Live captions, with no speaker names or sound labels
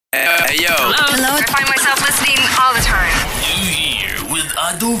Hey, yo. Hello. I find myself listening all the time. You here with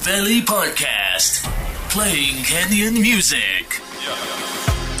Ado Valley Podcast, playing Kenyan music.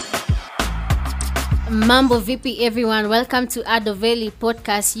 Mambo vipi everyone, welcome to Ado Valley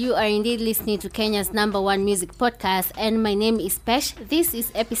Podcast. You are indeed listening to Kenya's #1 music podcast, and my name is Pesh. This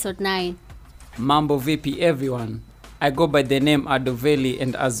is episode 9. Mambo vipi everyone. I go by the name Ado Valley,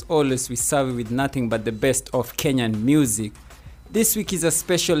 and as always we serve you with nothing but the best of Kenyan music. This week is a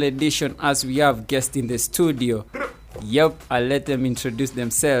special edition as we have guests in the studio. Yep, I'll let them introduce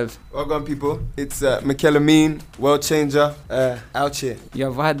themselves. Welcome, people. It's Mikel Amin, world changer, out here. You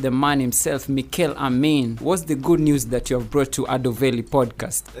have heard the man himself, Mikel Amin. What's the good news that you have brought to Ado Valley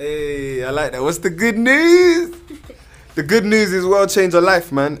Podcast? Hey, I like that. What's the good news? The good news is world changer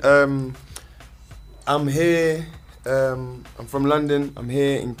life, man. I'm here. I'm from London. I'm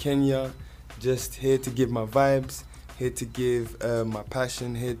here in Kenya. Just here to give my vibes. Here to give my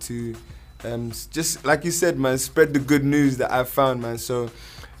passion. Here to just like you said, man, spread the good news that I've found, man. So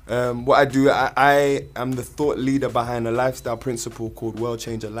what I do, I am the thought leader behind a lifestyle principle called World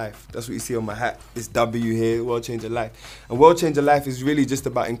Changer Life. That's what you see on my hat. It's W here, World Changer Life. And World Changer Life is really just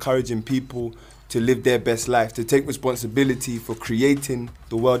about encouraging people to live their best life, to take responsibility for creating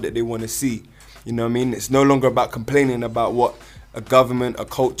the world that they want to see. You know what I mean? It's no longer about complaining about what a government, a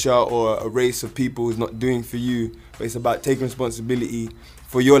culture, or a race of people is not doing for you, but it's about taking responsibility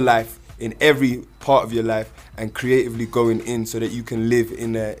for your life in every part of your life and creatively going in so that you can live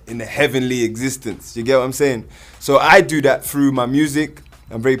in a heavenly existence. You get what I'm saying? So I do that through my music.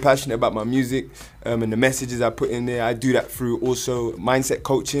 I'm very passionate about my music and the messages I put in there. I do that through also mindset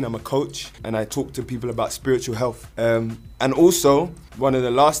coaching. I'm a coach and I talk to people about spiritual health. And also, one of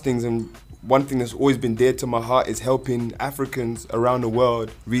the last things and one thing that's always been dear to my heart is helping Africans around the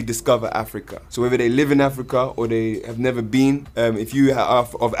world rediscover Africa. So whether they live in Africa or they have never been, if you are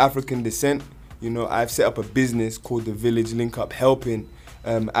of African descent, you know, I've set up a business called the Village Link Up, helping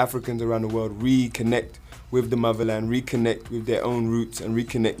Africans around the world reconnect with the motherland, reconnect with their own roots and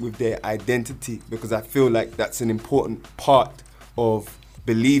reconnect with their identity, because I feel like that's an important part of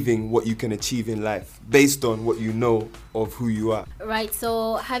believing what you can achieve in life based on what you know of who you are. Right,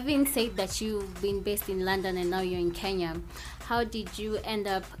 so having said that you've been based in London and now you're in Kenya, how did you end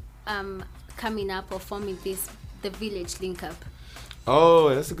up coming up or forming the Village Link Up?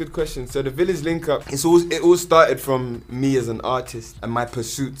 Oh, that's a good question. So the Village Link Up, it all started from me as an artist and my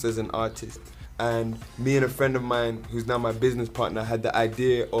pursuits as an artist. And me and a friend of mine, who's now my business partner, had the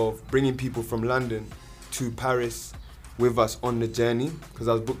idea of bringing people from London to Paris with us on the journey, because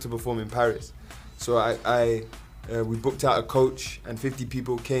I was booked to perform in Paris. So we booked out a coach and 50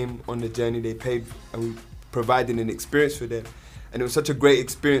 people came on the journey. They paid and we provided an experience for them. And it was such a great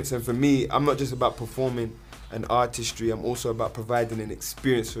experience. And for me, I'm not just about performing an artistry, I'm also about providing an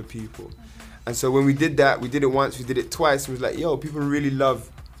experience for people. And so when we did that, we did it once, we did it twice, and we was like, yo, people really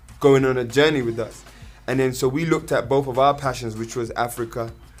love going on a journey with us. And then so we looked at both of our passions, which was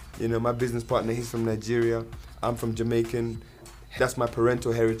Africa. You know, my business partner, he's from Nigeria. I'm from Jamaican. That's my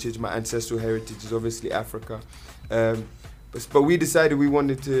parental heritage. My ancestral heritage is obviously Africa. But we decided we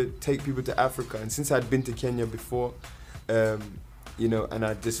wanted to take people to Africa. And since I'd been to Kenya before, you know, and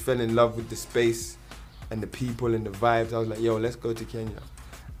I just fell in love with the space and the people and the vibes, I was like, yo, let's go to Kenya.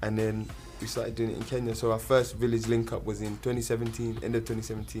 And then we started doing it in Kenya. So our first Village Link Up was in 2017, end of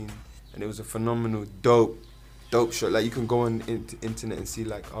 2017. And it was a phenomenal, dope show. Like, you can go on internet and see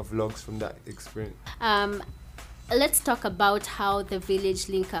like our vlogs from that experience. Let's talk about how the Village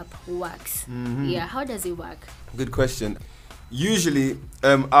Link Up works. Mm-hmm. Yeah, how does it work? Good question. Usually,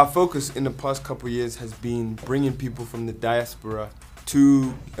 our focus in the past couple of years has been bringing people from the diaspora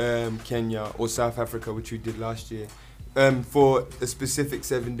to Kenya or South Africa, which we did last year, for a specific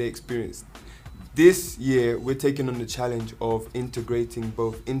 7-day experience. This year, we're taking on the challenge of integrating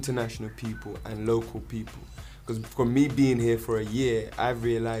both international people and local people. Because for me being here for a year, I've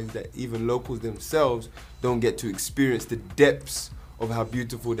realized that even locals themselves don't get to experience the depths of how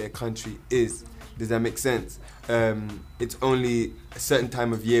beautiful their country is. Does that make sense? It's only a certain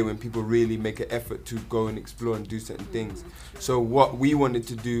time of year when people really make an effort to go and explore and do certain things. So what we wanted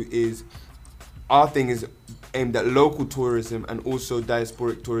to do is, our thing is aimed at local tourism and also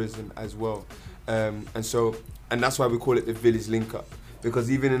diasporic tourism as well. And that's why we call it the Village Link Up.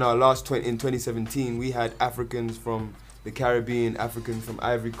 Because even in our last in 2017, we had Africans from the Caribbean, Africans from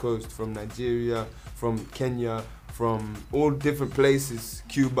Ivory Coast, from Nigeria, from Kenya, from all different places,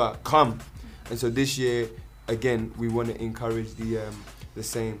 Cuba, come. And so this year, again, we want to encourage the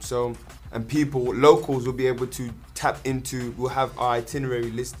same. So, and people, locals will be able to tap into, we'll have our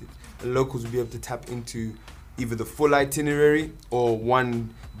itinerary listed, and locals will be able to tap into either the full itinerary or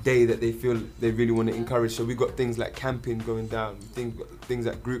one day that they feel they really want to encourage. So we got things like camping going down, things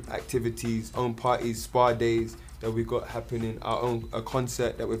like group activities, own parties, spa days that we got happening, a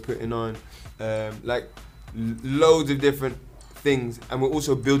concert that we're putting on, loads of different things, and we're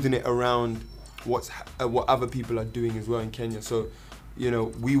also building it around what other people are doing as well in Kenya. So, you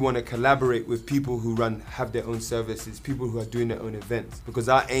know, we want to collaborate with people who have their own services, people who are doing their own events, because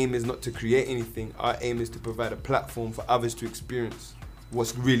our aim is not to create anything. Our aim is to provide a platform for others to experience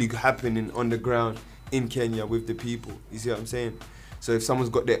what's really happening on the ground in Kenya with the people. You see what I'm saying? So if someone's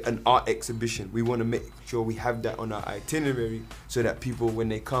got an art exhibition, we want to make sure we have that on our itinerary so that people, when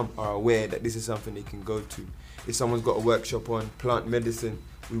they come, are aware that this is something they can go to. If someone's got a workshop on plant medicine,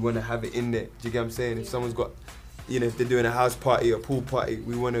 we want to have it in there. Do you get what I'm saying? If someone's got, you know, if they're doing a house party or pool party,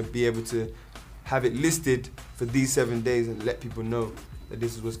 we want to be able to have it listed for these 7 days and let people know that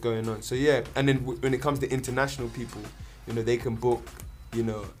this is what's going on. So yeah, and then when it comes to international people, you know, they can book, you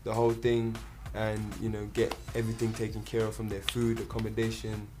know, the whole thing and, you know, get everything taken care of, from their food,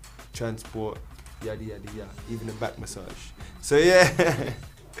 accommodation, transport, yada yada yada, even a back massage. So yeah,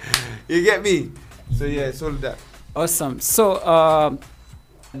 you get me? So yeah, it's all of that. Awesome. So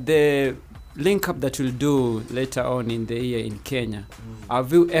the link up that we'll do later on in the year in Kenya,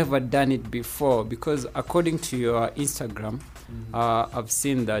 have you ever done it before? Because according to your Instagram, I've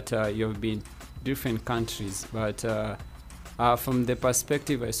seen that you've been different countries, but from the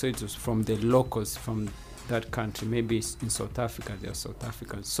perspective I saw, it was from the locals from that country. Maybe in South Africa, they are South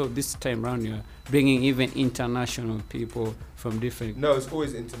Africans. So this time around, you're bringing even international people from different... No, it's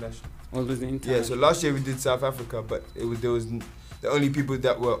always international. Always international? Yeah, so last year we did South Africa, but there was the only people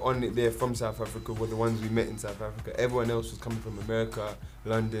that were on it there from South Africa were the ones we met in South Africa. Everyone else was coming from America,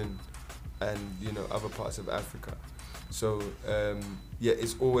 London, and, you know, other parts of Africa. So yeah,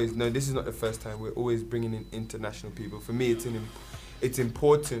 it's always, no, this is not the first time. We're always bringing in international people. For me, it's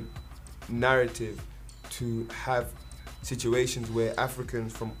important narrative to have situations where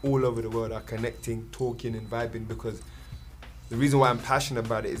Africans from all over the world are connecting, talking and vibing, because the reason why I'm passionate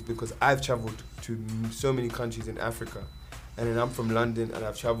about it is because I've traveled to so many countries in Africa, and then I'm from London and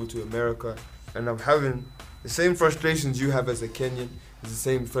I've traveled to America, and I'm having the same frustrations you have as a Kenyan, the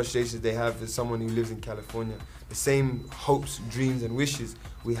same frustrations they have as someone who lives in California, the same hopes, dreams and wishes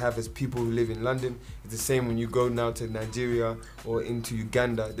we have as people who live in London. It's the same when you go now to Nigeria or into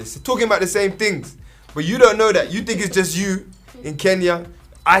Uganda. They're talking about the same things, but you don't know that. You think it's just you in Kenya.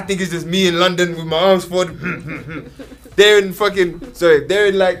 I think it's just me in London with my arms forward. They're in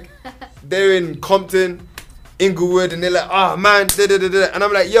Compton, Inglewood, and they're like, oh man, da da da da. And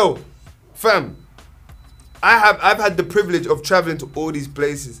I'm like, yo, fam, I've had the privilege of traveling to all these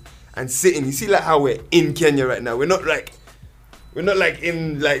places and sitting. You see, like how we're in Kenya right now. We're not like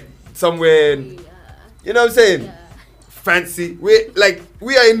in like somewhere, you know what I'm saying? Yeah. Fancy. We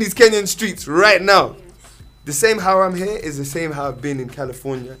are in these Kenyan streets right now. Yes. The same how I'm here is the same how I've been in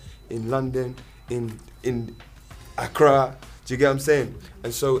California, in London, in Accra. Do you get what I'm saying?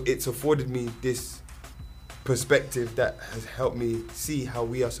 And so it's afforded me this perspective that has helped me see how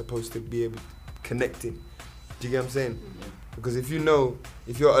we are supposed to be able to connecting. Do you get what I'm saying? Mm-hmm. Because if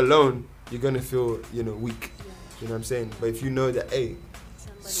you're alone, you're gonna feel, you know, weak. Yeah. You know what I'm saying? But if you know that, hey,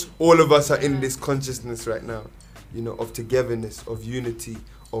 all of us are in this consciousness right now, you know, of togetherness, of unity,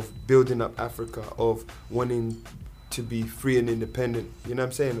 of building up Africa, of wanting to be free and independent, you know what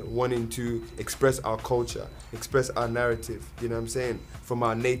I'm saying? Wanting to express our culture, express our narrative, you know what I'm saying? From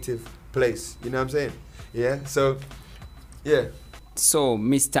our native place, you know what I'm saying? Yeah, so, yeah. So,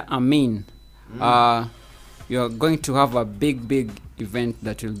 Mr. Amin, you're going to have a big event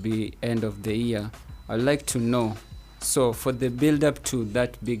that will be end of the year. I'd like to know, so for the build up to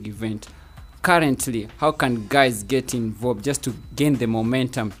that big event, currently, how can guys get involved just to gain the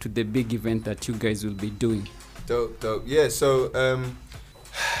momentum to the big event that you guys will be doing? Dope. Yeah, so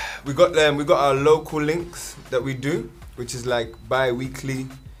we got our local links that we do, which is like bi-weekly,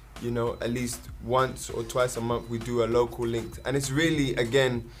 you know, at least once or twice a month we do a local link. And it's really,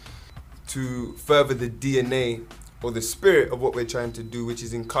 again, to further the DNA or the spirit of what we're trying to do, which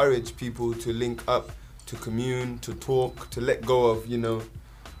is encourage people to link up, to commune, to talk, to let go of, you know,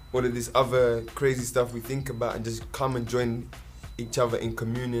 all of this other crazy stuff we think about, and just come and join each other in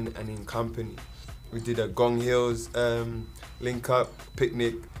communion and in company. We did a Gong Hills link up,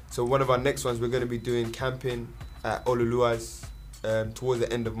 picnic. So one of our next ones, we're going to be doing camping at Olulua's towards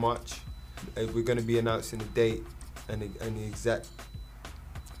the end of March. We're going to be announcing the date and the exact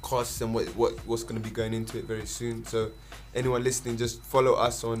costs and what's going to be going into it very soon. So anyone listening, just follow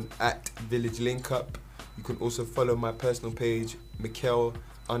us on @VillageLinkUp. You can also follow my personal page,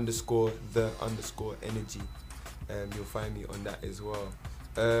 Mikel_the_energy. You'll find me on that as well.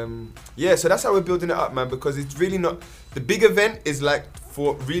 Yeah, so that's how we're building it up, man, because it's really not... The big event is like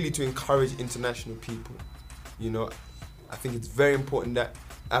for really to encourage international people. You know, I think it's very important that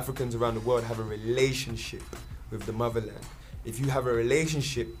Africans around the world have a relationship with the motherland. If you have a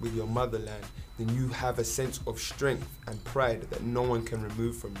relationship with your motherland, then you have a sense of strength and pride that no one can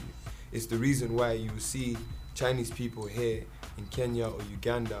remove from you. It's the reason why you see Chinese people here in Kenya or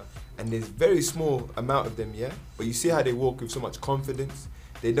Uganda, and there's very small amount of them, yeah? But you see how they walk with so much confidence.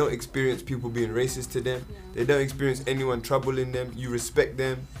 They don't experience people being racist to them. They don't experience anyone troubling them. You respect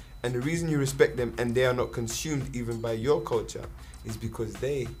them. And the reason you respect them and they are not consumed even by your culture is because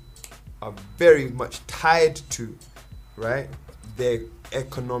they are very much tied to, right, their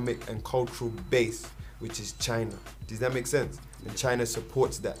economic and cultural base, which is China. Does that make sense? And China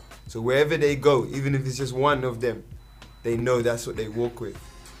supports that. So wherever they go, even if it's just one of them, they know that's what they walk with.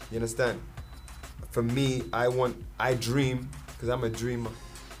 You understand? For me, I dream, because I'm a dreamer.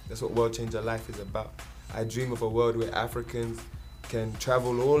 That's what World Changer Life is about. I dream of a world where Africans can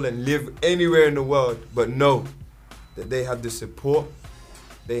travel all and live anywhere in the world, but know that they have the support,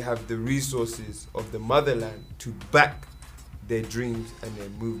 they have the resources of the motherland to back their dreams and their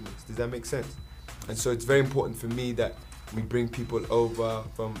movements. Does that make sense? And so it's very important for me that we bring people over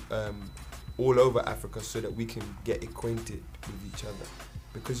from all over Africa so that we can get acquainted with each other.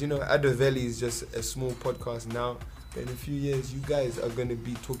 Because, you know, Adoveli is just a small podcast now, but in a few years, you guys are going to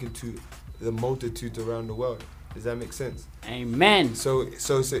be talking to the multitudes around the world. Does that make sense? Amen. So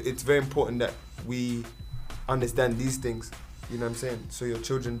it's very important that we understand these things, you know what I'm saying? So your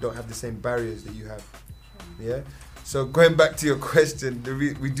children don't have the same barriers that you have. Yeah? So going back to your question,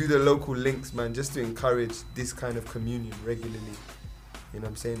 we do the local links, man, just to encourage this kind of communion regularly. You know what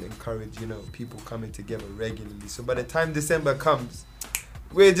I'm saying? Encourage, you know, people coming together regularly. So by the time December comes,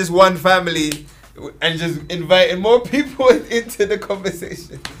 we're just one family and just inviting more people into the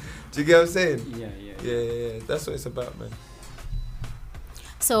conversation. Do you get what I'm saying? Yeah. That's what it's about, man.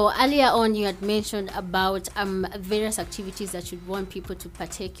 So earlier on, you had mentioned about various activities that you'd want people to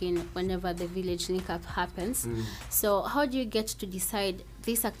partake in whenever the village link-up happens. So how do you get to decide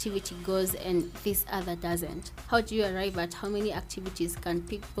this activity goes and this other doesn't? How do you arrive at how many activities can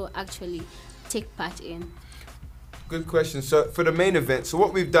people actually take part in? Good question. So for the main event, so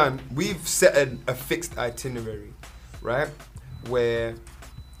what we've done, we've set a fixed itinerary, right? Where,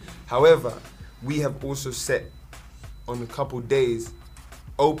 however, we have also set on a couple days,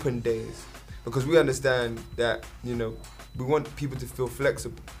 open days, because we understand that, you know, we want people to feel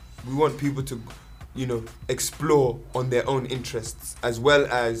flexible. We want people to, you know, explore on their own interests as well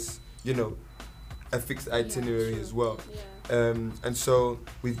as, you know, a fixed itinerary as well. And so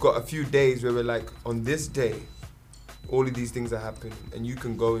we've got a few days where we're like, on this day, all of these things are happening and you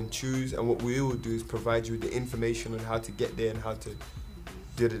can go and choose, and what we will do is provide you with the information on how to get there and how to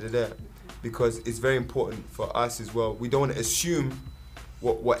da-da-da-da. Because it's very important for us as well. We don't want to assume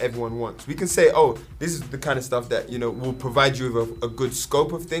what everyone wants. We can say, oh, this is the kind of stuff that, you know, will provide you with a good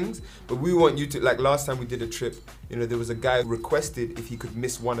scope of things, but we want you to, like last time we did a trip, you know, there was a guy who requested if he could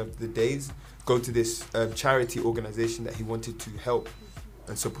miss one of the days, go to this charity organization that he wanted to help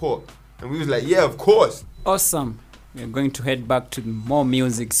and support. And we was like, yeah, of course. Awesome. We're going to head back to more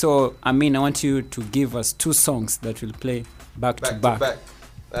music. So, I want you to give us 2 songs that will play back to back.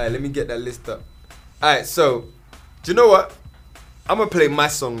 All right, let me get that list up. All right, so, do you know what? I'm going to play my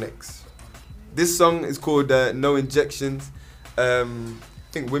song next. This song is called No Injections. I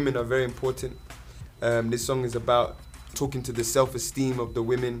think women are very important. This song is about talking to the self-esteem of the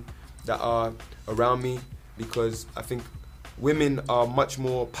women that are around me, because I think women are much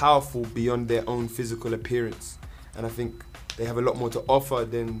more powerful beyond their own physical appearance. And I think they have a lot more to offer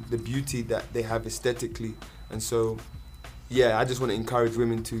than the beauty that they have aesthetically. And so, yeah, I just want to encourage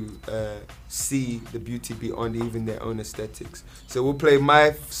women to see the beauty beyond even their own aesthetics. So we'll play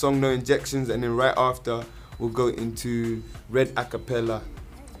my song, No Injections, and then right after, we'll go into Red Acapella,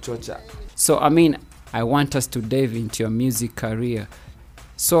 Chocha. So, I want us to dive into your music career.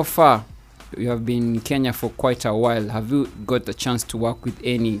 So far, you have been in Kenya for quite a while. Have you got the chance to work with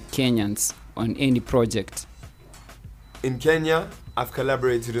any Kenyans on any project? In Kenya, I've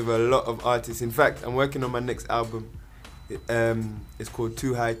collaborated with a lot of artists. In fact, I'm working on my next album. It's called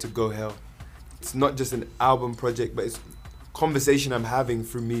Too High to Go Hell. It's not just an album project, but it's a conversation I'm having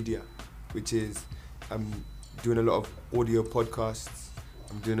through media, which is I'm doing a lot of audio podcasts.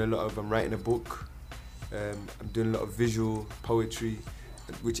 I'm writing a book. I'm doing a lot of visual poetry,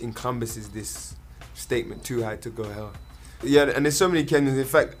 which encompasses this statement, Too High to Go Hell. Yeah, and there's so many Kenyans. In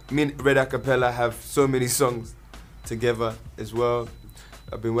fact, me and Red Acapella have so many songs together as well.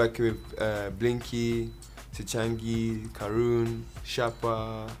 I've been working with Blinky, Tichangi, Karun,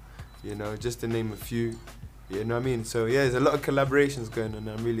 Shapa, you know, just to name a few. You know what I mean? So yeah, there's a lot of collaborations going on.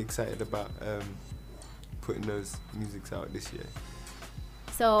 I'm really excited about putting those musics out this year.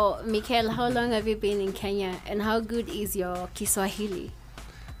 So, Mikel, how long have you been in Kenya, and how good is your Kiswahili?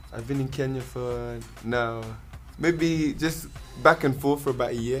 I've been in Kenya for now, maybe just back and forth for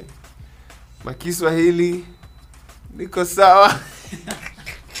about a year. My Kiswahili, niko sawa.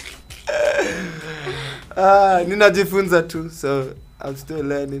 Ninajifunza tu, so I'm still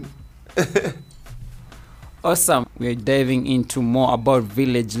learning. Awesome. We're diving into more about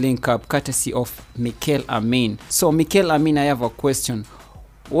Village Link Up, courtesy of Mikel Amin. So, Mikel Amin, I have a question.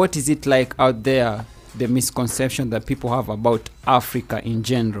 What is it like out there, the misconception that people have about Africa in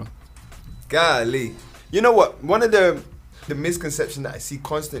general? Golly. You know what? One of the misconceptions that I see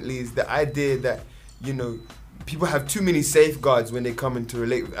constantly is the idea that, you know, people have too many safeguards when they come in to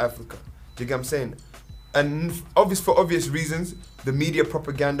relate with Africa. Do you get what I'm saying? And for obvious reasons, the media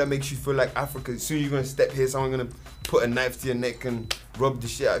propaganda makes you feel like Africa, as soon as you're going to step here, someone's going to put a knife to your neck and rob the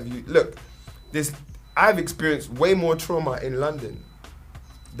shit out of you. Look, I've experienced way more trauma in London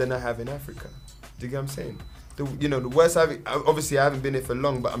than I have in Africa. Do you get what I'm saying? The worst obviously I haven't been here for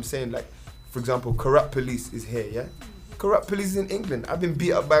long, but I'm saying, like, for example, corrupt police is here, yeah? Corrupt police is in England. I've been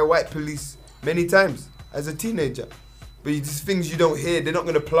beat up by white police many times as a teenager. But just things you don't hear, they're not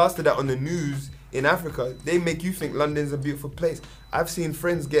going to plaster that on the news in Africa. They make you think London's a beautiful place. I've seen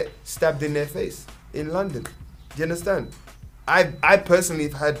friends get stabbed in their face in London. Do you understand? I personally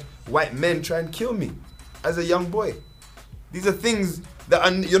have had white men try and kill me as a young boy. These are things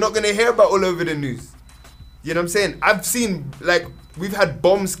that you're not going to hear about all over the news. You know what I'm saying? I've seen, like, we've had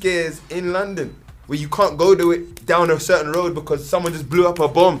bomb scares in London where you can't go to it down a certain road because someone just blew up a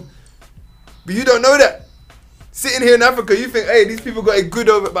bomb. But you don't know that. Sitting here in Africa, you think, hey, these people got it good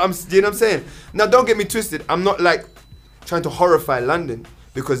over, but you know what I'm saying? Now, don't get me twisted. I'm not, like, trying to horrify London,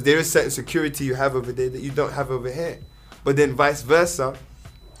 because there is certain security you have over there that you don't have over here. But then vice versa,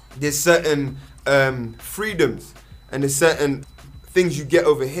 there's certain freedoms and there's certain things you get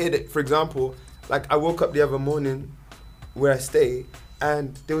over here that, for example, like, I woke up the other morning where I stay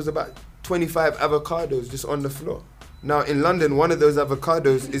and there was about 25 avocados just on the floor. Now, in London, one of those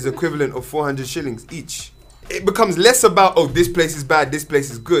avocados is equivalent of 400 shillings each. It becomes less about, oh, this place is bad, this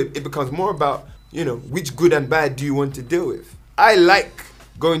place is good. It becomes more about, you know, which good and bad do you want to deal with? I like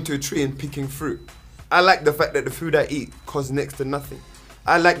going to a tree and picking fruit. I like the fact that the food I eat costs next to nothing.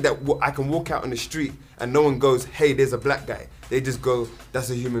 I like that I can walk out on the street and no one goes, hey, there's a black guy. They just go, that's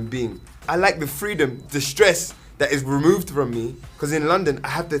a human being. I like the freedom, the stress that is removed from me, because in London, I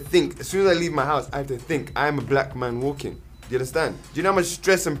have to think, as soon as I leave my house, I have to think, I am a black man walking. Do you understand? Do you know how much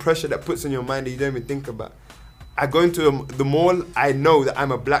stress and pressure that puts on your mind that you don't even think about? I go into the mall, I know that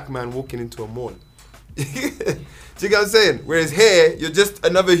I'm a black man walking into a mall. Do you get what I'm saying? Whereas here, you're just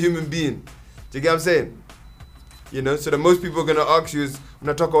another human being. Do you get what I'm saying? You know, so the most people are going to ask you is,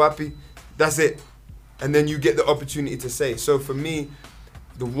 unatoka wapi? That's it. And then you get the opportunity to say. So for me,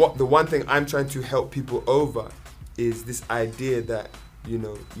 the one thing I'm trying to help people over is this idea that, you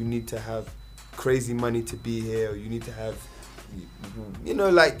know, you need to have crazy money to be here, or you need to have, you know,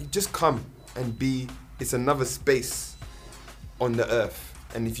 like, just come and be. It's another space on the earth.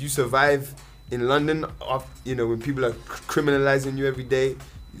 And if you survive in London, you know, when people are criminalizing you every day,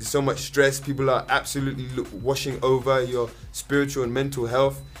 there's so much stress, people are absolutely washing over your spiritual and mental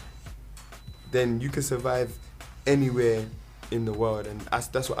health, then you can survive anywhere in the world. And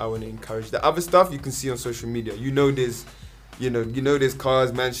that's what I want to encourage. The other stuff you can see on social media. You know there's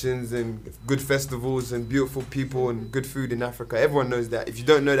cars, mansions, and good festivals and beautiful people and good food in Africa. Everyone knows that. If you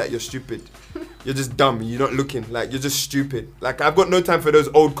don't know that, you're stupid. You're just dumb. You're not looking. Like, you're just stupid. Like, I've got no time for those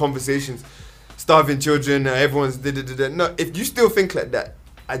old conversations. Starving children, everyone's da-da-da-da. No, if you still think like that,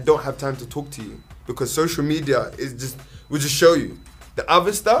 I don't have time to talk to you, because social media will just show you. The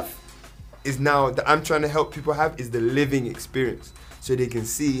other stuff is now that I'm trying to help people have is the living experience, so they can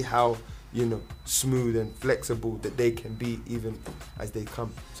see how, you know, smooth and flexible that they can be even as they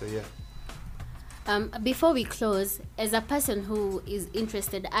come. So yeah. Before we close, as a person who is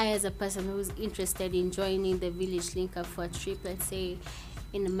interested, as a person who's interested in joining the Village Link Up for a trip, let's say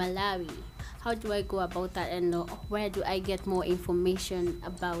in Malawi, how do I go about that, and where do I get more information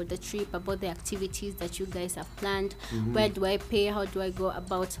about the trip, about the activities that you guys have planned? Mm-hmm. Where do I pay? How do I go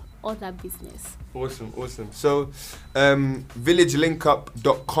about all that business? Awesome. So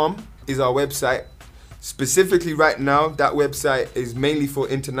villagelinkup.com is our website. Specifically right now, that website is mainly for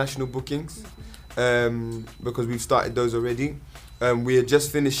international bookings, because we've started those already. We are just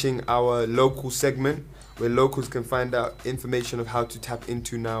finishing our local segment, where locals can find out information of how to tap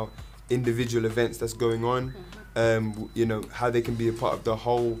into now individual events that's going on. You know, how they can be a part of the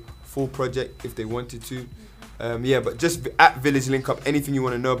whole full project if they wanted to. But just at Village Link Up, anything you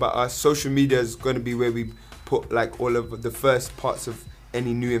want to know about us. Social media is going to be where we put like all of the first parts of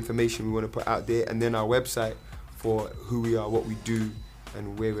any new information we want to put out there, and then our website for who we are, what we do,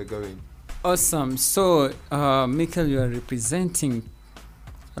 and where we're going. Awesome. So, Mikel, you are representing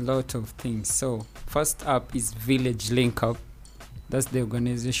a lot of things. So, first up is Village Link Up. That's the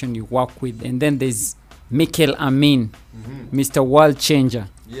organization you work with. And then there's Mikel Amin, Mr. World Changer.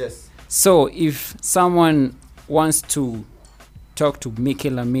 Yes. So, if someone wants to talk to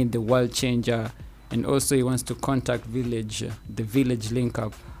Mikel Amin, the World Changer, and also he wants to contact the Village Link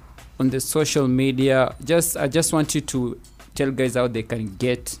Up on the social media, I just want you to tell guys how they can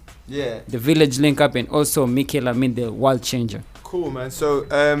get the Village Link Up and also Mikel Amin, the World Changer. Cool, man. So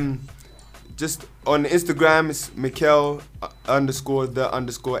just on Instagram, it's Mikel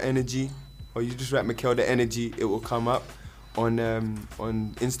 _the_energy, or you just write Mikel the Energy, it will come up. On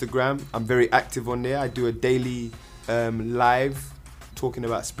Instagram, I'm very active on there. I do a daily live talking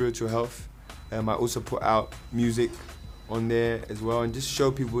about spiritual health. I also put out music on there as well, and just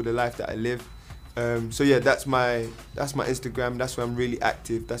show people the life that I live. So yeah, that's my Instagram. That's where I'm really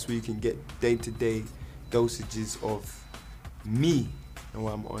active. That's where you can get day-to-day dosages of me and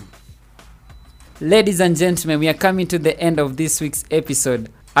what I'm on. Ladies and gentlemen, we are coming to the end of this week's episode.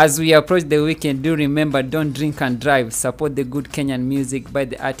 As we approach the weekend, do remember, don't drink and drive. Support the good Kenyan music. Buy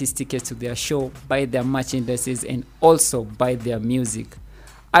the artist tickets to their show. Buy their merchandises and also buy their music.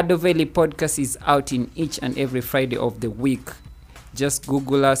 Ado Valley Podcast is out in each and every Friday of the week. Just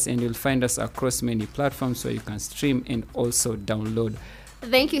Google us and you'll find us across many platforms where you can stream and also download.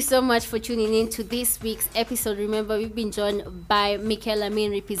 Thank you so much for tuning in to this week's episode. Remember, we've been joined by Mikel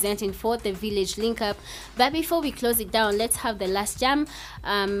Amin representing for the Village Link Up. But before we close it down, let's have the last jam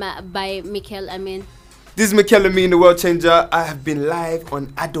by Mikel Amin. This is Mikel Amin, the World Changer. I have been live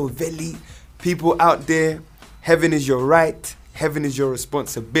on Ado Valley. People out there, heaven is your right. Heaven is your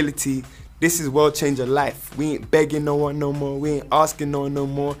responsibility. This is World Changer Life. We ain't begging no one no more. We ain't asking no one no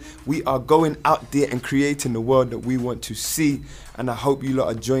more. We are going out there and creating the world that we want to see. And I hope you lot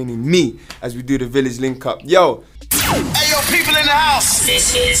are joining me as we do the Village Link Up. Yo! Hey, yo, people in the house!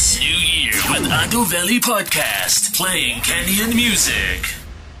 This is New Year with Ado Valley Podcast, playing Kenyan music.